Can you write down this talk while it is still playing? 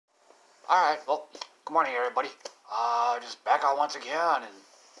Alright, well, good morning everybody. Just back out once again, and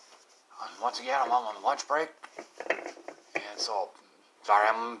once again I'm on my lunch break. And so, sorry,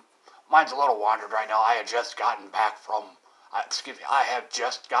 mine's a little wandered right now. I have just gotten back from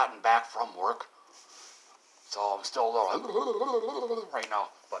work. So I'm still a little right now.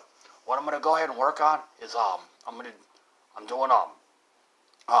 But what I'm gonna go ahead and work on is I'm doing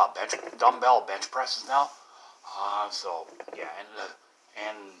dumbbell bench presses now. So yeah,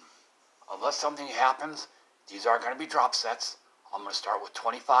 and unless something happens, these are going to be drop sets. I'm going to start with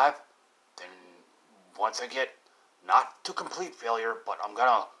 25. Then once I get not to complete failure, but I'm going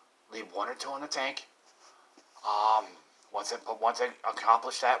to leave 1 or 2 in the tank. Once I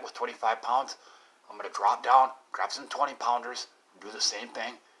accomplish that with 25 pounds, I'm going to drop down, grab some 20 pounders, do the same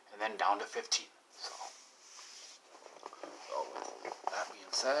thing, and then down to 15. So with that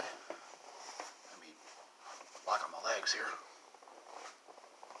being said, let me lock on my legs here.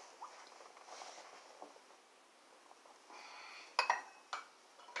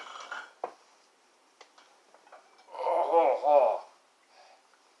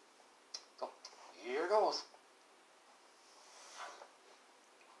 So, here goes.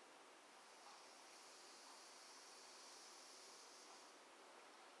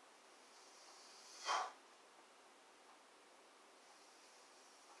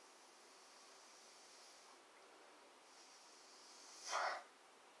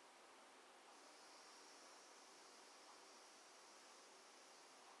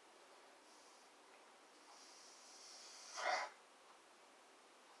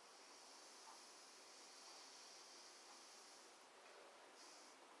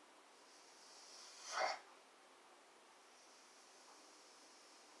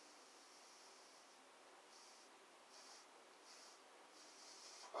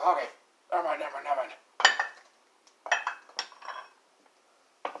 Okay, never mind.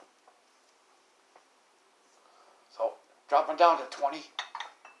 So, dropping down to 20. And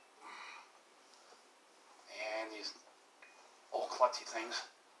these old klutzy things,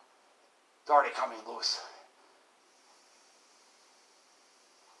 it's already coming loose.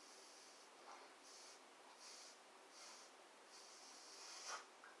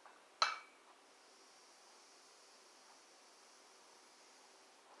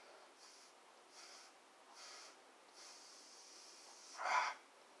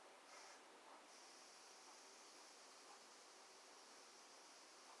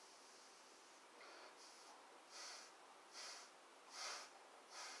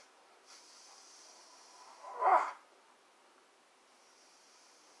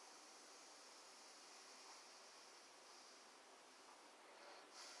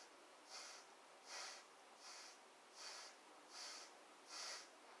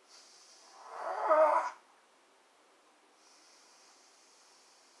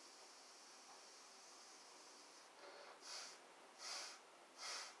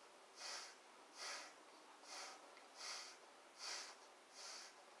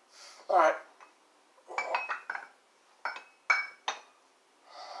 Alright.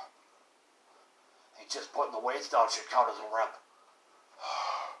 Just putting the weights down should count as a rep.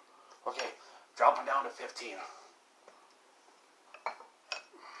 Okay, dropping down to 15.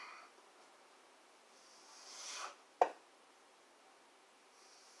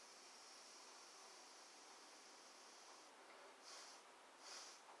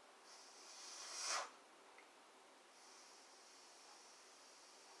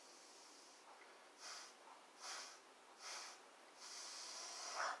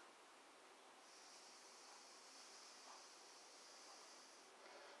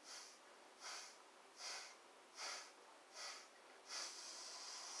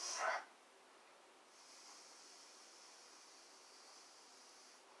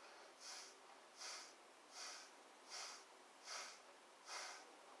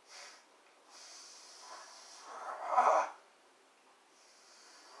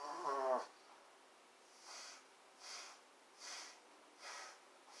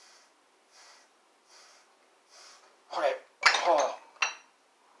 Okay. Oh.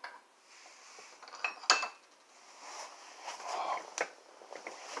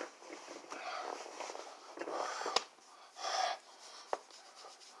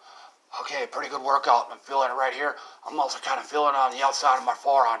 Okay, pretty good workout. I'm feeling it right here. I'm also kind of feeling it on the outside of my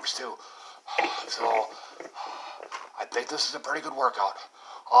forearms too. So, I think this is a pretty good workout.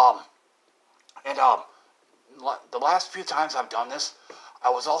 The last few times I've done this, I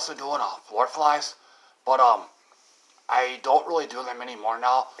was also doing floor flies, but I don't really do them anymore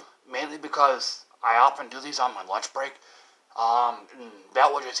now, mainly because I often do these on my lunch break. And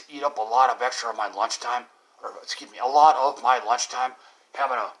that would just eat up a lot of extra of my lunchtime, or excuse me, a lot of my lunchtime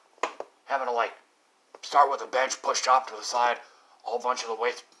having having to like start with a bench pushed off to the side, a whole bunch of the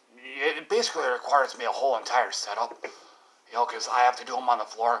weights. It basically requires me a whole entire setup, you know, because I have to do them on the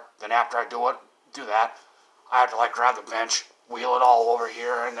floor. Then after I do that, I have to like grab the bench, wheel it all over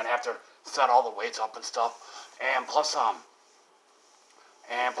here, and then have to set all the weights up and stuff. And plus I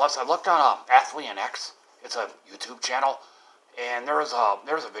looked on Athlete and X. It's a YouTube channel, and there was a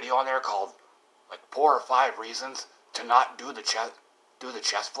video on there called like 4 or 5 reasons to not do the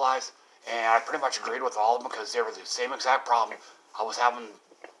chest flies, and I pretty much agreed with all of them because they were the same exact problem. I was having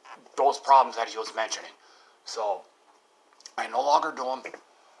those problems that he was mentioning, so I no longer do them.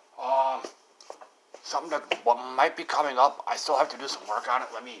 Something that what might be coming up, I still have to do some work on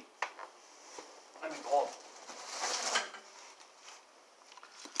it. Let me pull.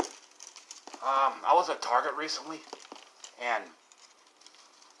 I was at Target recently, and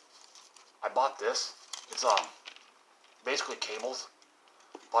I bought this. It's basically cables,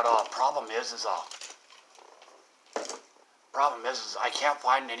 but problem is I can't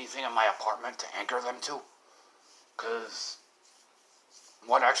find anything in my apartment to anchor them to, cause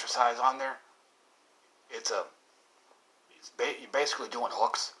one exercise on there, you're basically doing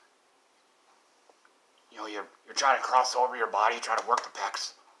hooks. You know, you're trying to cross over your body, trying to work the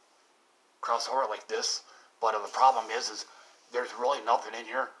pecs, cross over like this. But the problem is there's really nothing in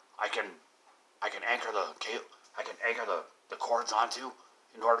here I can anchor the cords onto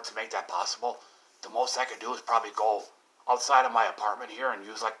in order to make that possible. The most I could do is probably go outside of my apartment here and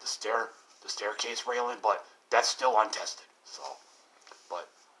use like the staircase railing, but that's still untested. So, but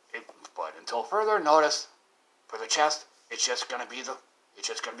until further notice, for the chest, it's just gonna be the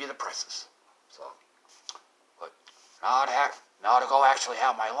presses. So, but now to go actually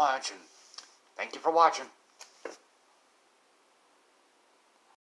have my lunch, and thank you for watching.